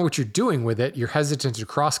you don't know what you're doing with it, you're hesitant to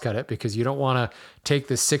cross-cut it because you don't want to take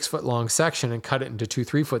this 6-foot long section and cut it into 2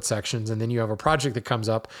 3-foot sections. And then you have a project that comes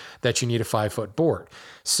up that you need a 5-foot board.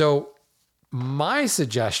 So my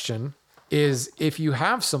suggestion is if you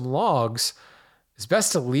have some logs, it's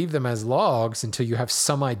best to leave them as logs until you have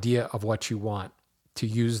some idea of what you want to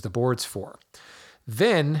use the boards for.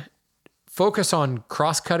 Then focus on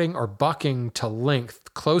cross-cutting or bucking to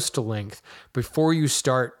length, close to length, before you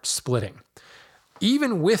start splitting,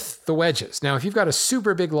 even with the wedges. Now, if you've got a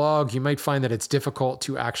super big log, you might find that it's difficult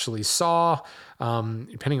to actually saw,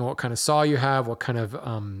 depending on what kind of saw you have, what kind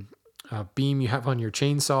of beam you have on your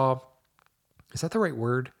chainsaw. Is that the right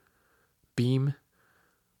word? Beam?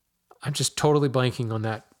 I'm just totally blanking on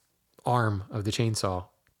that arm of the chainsaw.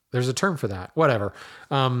 There's a term for that. Whatever.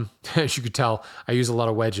 As you could tell, I use a lot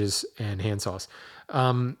of wedges and handsaws.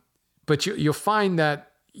 But you'll find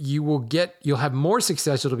that you'll have more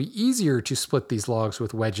success. It'll be easier to split these logs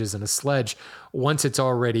with wedges and a sledge once it's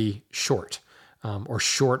already short, or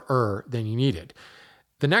shorter than you needed.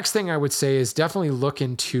 The next thing I would say is definitely look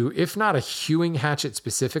into, if not a hewing hatchet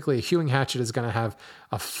specifically, a hewing hatchet is going to have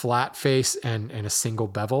a flat face and a single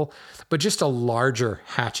bevel, but just a larger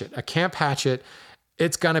hatchet, a camp hatchet.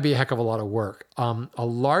 It's going to be a heck of a lot of work. A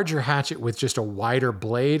larger hatchet with just a wider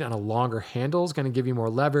blade and a longer handle is going to give you more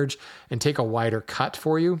leverage and take a wider cut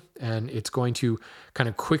for you. And it's going to kind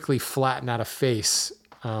of quickly flatten out a face.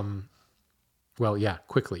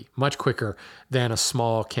 Quickly, much quicker than a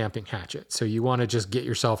small camping hatchet. So you want to just get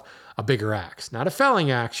yourself a bigger axe, not a felling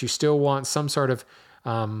axe. You still want some sort of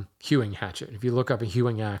hewing hatchet. If you look up a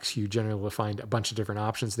hewing axe, you generally will find a bunch of different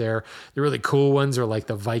options there. The really cool ones are like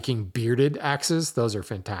the Viking bearded axes. Those are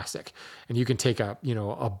fantastic. And you can take a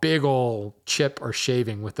big old chip or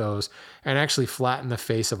shaving with those and actually flatten the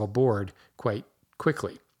face of a board quite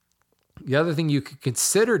quickly. The other thing you could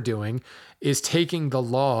consider doing is taking the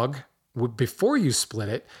log before you split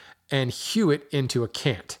it and hew it into a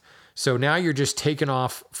cant. So now you're just taking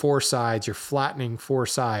off 4 sides, you're flattening 4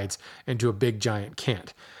 sides into a big giant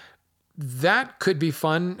cant. That could be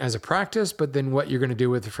fun as a practice, but then what you're going to do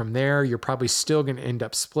with it from there, you're probably still going to end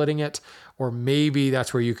up splitting it, or maybe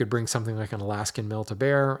that's where you could bring something like an Alaskan mill to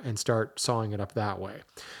bear and start sawing it up that way.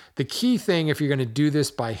 The key thing, if you're going to do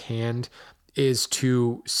this by hand, is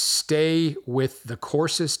to stay with the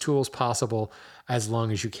coarsest tools possible as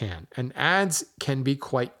long as you can. And adze can be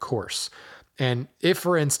quite coarse. And if,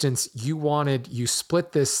 for instance, you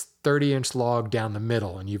split this 30-inch log down the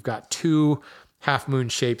middle and you've got two half moon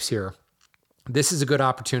shapes here, this is a good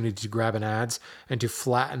opportunity to grab an adze and to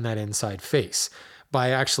flatten that inside face. By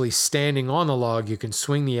actually standing on the log, you can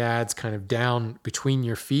swing the adze kind of down between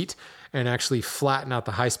your feet and actually flatten out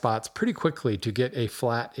the high spots pretty quickly to get a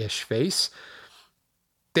flat-ish face.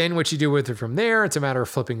 Then what you do with it from there, it's a matter of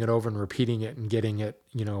flipping it over and repeating it and getting it,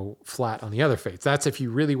 flat on the other face. That's if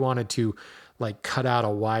you really wanted to like cut out a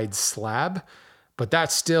wide slab, but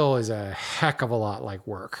that still is a heck of a lot like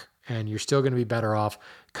work, and you're still going to be better off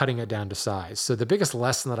cutting it down to size. So the biggest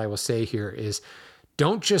lesson that I will say here is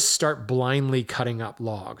don't just start blindly cutting up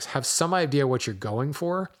logs. Have some idea what you're going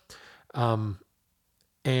for,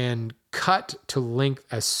 and cut to length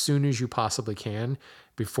as soon as you possibly can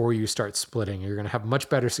before you start splitting. You're going to have much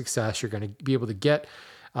better success. You're going to be able to get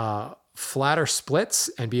flatter splits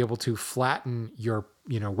and be able to flatten your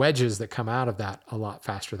wedges that come out of that a lot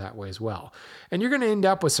faster that way as well. And you're going to end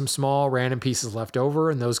up with some small random pieces left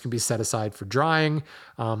over, and those can be set aside for drying.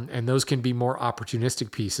 And those can be more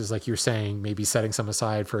opportunistic pieces, like you're saying, maybe setting some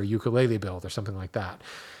aside for a ukulele build or something like that.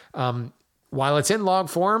 While it's in log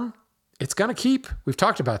form, it's going to keep. We've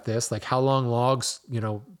talked about this, like how long logs,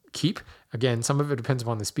 keep. Again, some of it depends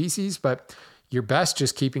upon the species, but you're best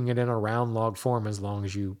just keeping it in a round log form as long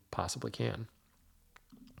as you possibly can.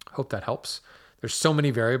 Hope that helps. There's so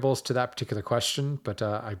many variables to that particular question, but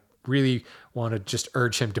I really want to just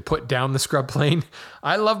urge him to put down the scrub plane.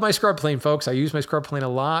 I love my scrub plane, folks. I use my scrub plane a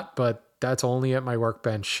lot, but that's only at my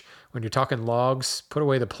workbench. When you're talking logs, put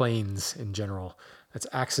away the planes in general. That's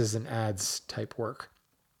axes and adze type work.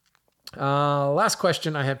 Last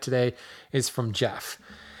question I have today is from Jeff.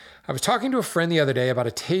 I was talking to a friend the other day about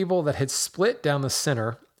a table that had split down the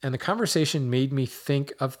center, and the conversation made me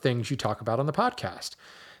think of things you talk about on the podcast.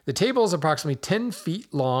 The table is approximately 10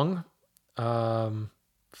 feet long,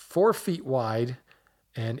 4 feet wide,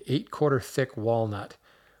 and 8/4 thick walnut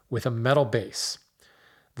with a metal base.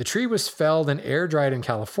 The tree was felled and air dried in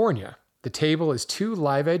California. The table is 2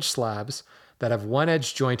 live edge slabs that have one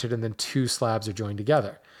edge jointed and then 2 slabs are joined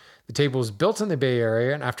together. The table was built in the Bay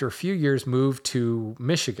Area and after a few years moved to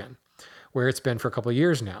Michigan, where it's been for a couple of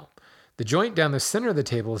years now. The joint down the center of the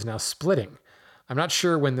table is now splitting. I'm not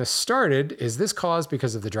sure when this started. Is this caused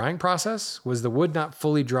because of the drying process? Was the wood not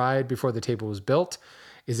fully dried before the table was built?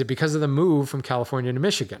 Is it because of the move from California to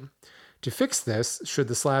Michigan? To fix this, should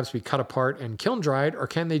the slabs be cut apart and kiln dried, or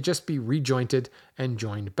can they just be rejointed and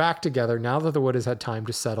joined back together now that the wood has had time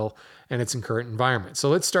to settle in its current environment? So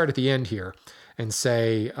let's start at the end here and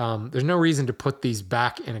say there's no reason to put these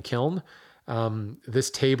back in a kiln.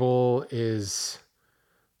 This table is,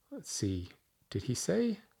 let's see, did he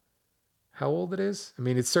say how old it is? I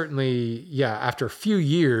mean, it's certainly, after a few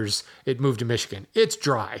years, it moved to Michigan. It's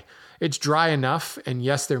dry. It's dry enough. And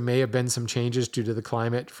yes, there may have been some changes due to the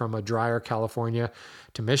climate from a drier California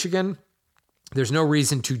to Michigan. There's no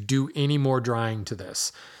reason to do any more drying to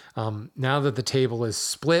this. Now that the table is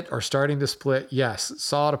split or starting to split, yes,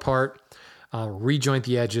 saw it apart, rejoint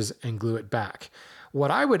the edges and glue it back. What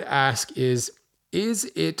I would ask is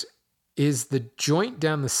the joint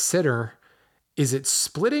down the center, is it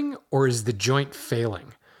splitting or is the joint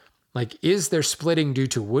failing? Like, is there splitting due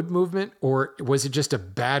to wood movement, or was it just a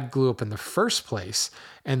bad glue up in the first place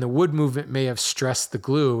and the wood movement may have stressed the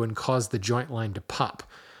glue and caused the joint line to pop?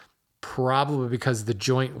 Probably because the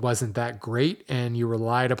joint wasn't that great and you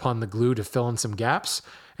relied upon the glue to fill in some gaps.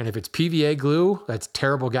 And if it's PVA glue, that's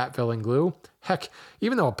terrible gap filling glue. Heck,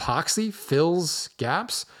 even though epoxy fills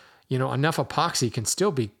gaps, enough epoxy can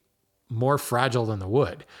still be more fragile than the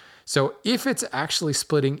wood. So if it's actually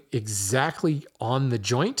splitting exactly on the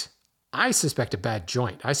joint, I suspect a bad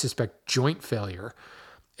joint. I suspect joint failure.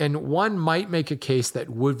 And one might make a case that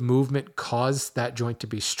wood movement caused that joint to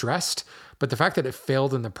be stressed, but the fact that it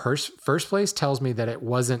failed in the first place tells me that it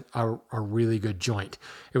wasn't a really good joint.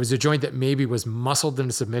 It was a joint that maybe was muscled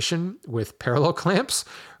into submission with parallel clamps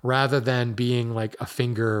rather than being like a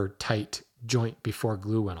finger tight joint before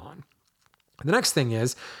glue went on. The next thing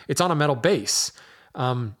is it's on a metal base.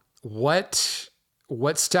 What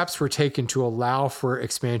steps were taken to allow for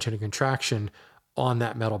expansion and contraction on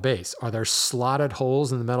that metal base? Are there slotted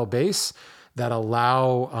holes in the metal base that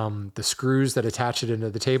allow the screws that attach it into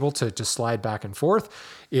the table to slide back and forth?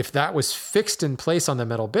 If that was fixed in place on the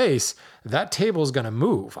metal base, that table is going to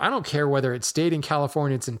move. I don't care whether it stayed in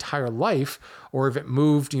California its entire life or if it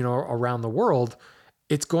moved, around the world.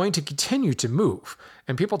 it's going to continue to move.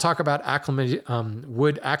 And people talk about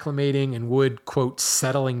wood acclimating and wood, quote,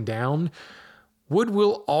 settling down. Wood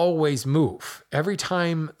will always move. Every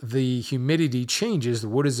time the humidity changes, the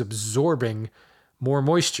wood is absorbing more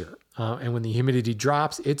moisture. And when the humidity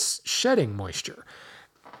drops, it's shedding moisture.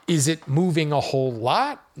 Is it moving a whole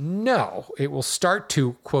lot? No. It will start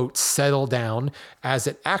to, quote, settle down as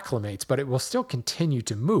it acclimates, but it will still continue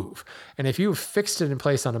to move. And if you've fixed it in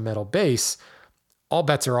place on a metal base, all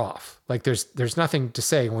bets are off. Like there's nothing to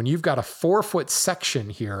say. When you've got a 4-foot section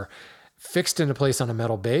here fixed into place on a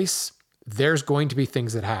metal base, there's going to be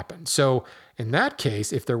things that happen. So in that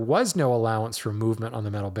case, if there was no allowance for movement on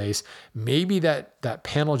the metal base, maybe that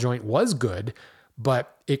panel joint was good,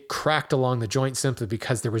 but it cracked along the joint simply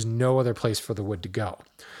because there was no other place for the wood to go.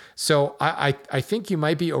 So I think you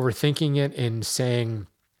might be overthinking it in saying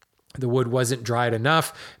the wood wasn't dried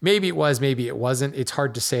enough. Maybe it was, maybe it wasn't. It's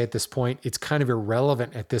hard to say at this point. It's kind of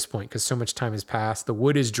irrelevant at this point because so much time has passed. The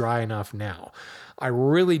wood is dry enough now. I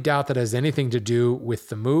really doubt that has anything to do with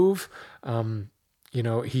the move.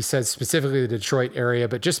 He says specifically the Detroit area,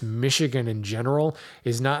 but just Michigan in general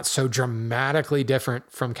is not so dramatically different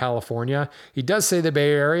from California. He does say the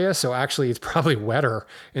Bay Area, so actually it's probably wetter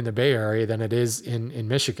in the Bay Area than it is in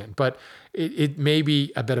Michigan. But it may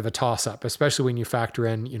be a bit of a toss-up, especially when you factor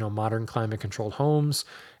in, modern climate-controlled homes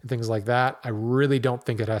and things like that. I really don't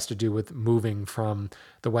think it has to do with moving from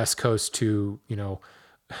the West Coast to,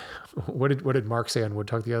 what did Mark say on Wood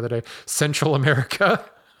Talk the other day? Central America.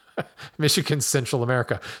 Michigan's Central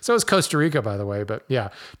America. So is Costa Rica, by the way. But yeah,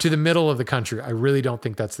 to the middle of the country. I really don't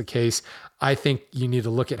think that's the case. I think you need to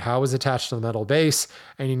look at how it was attached to the metal base,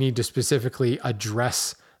 and you need to specifically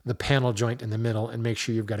address the panel joint in the middle and make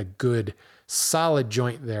sure you've got a good, solid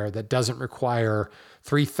joint there that doesn't require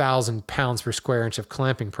 3,000 pounds per square inch of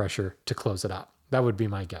clamping pressure to close it up. That would be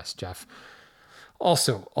my guess, Jeff.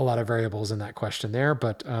 Also, a lot of variables in that question there.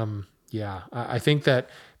 But I think that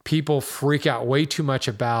people freak out way too much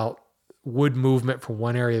about wood movement from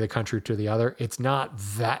one area of the country to the other. It's not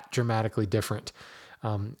that dramatically different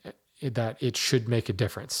that it should make a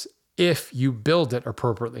difference if you build it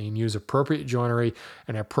appropriately and use appropriate joinery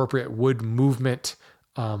and appropriate wood movement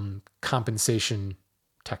compensation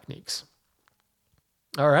techniques.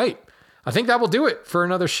 All right. I think that will do it for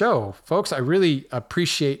another show. Folks, I really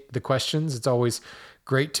appreciate the questions. It's always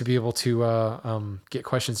great to be able to get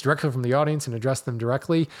questions directly from the audience and address them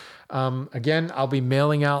directly. Again, I'll be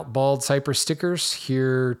mailing out Bald Cypress stickers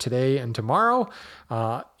here today and tomorrow.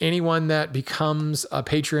 Anyone that becomes a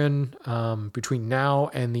patron between now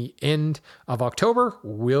and the end of October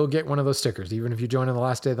will get one of those stickers. Even if you join on the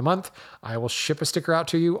last day of the month, I will ship a sticker out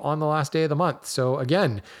to you on the last day of the month. So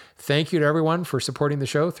again, thank you to everyone for supporting the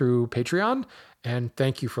show through Patreon. And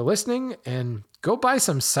thank you for listening. And go buy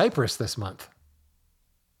some cypress this month.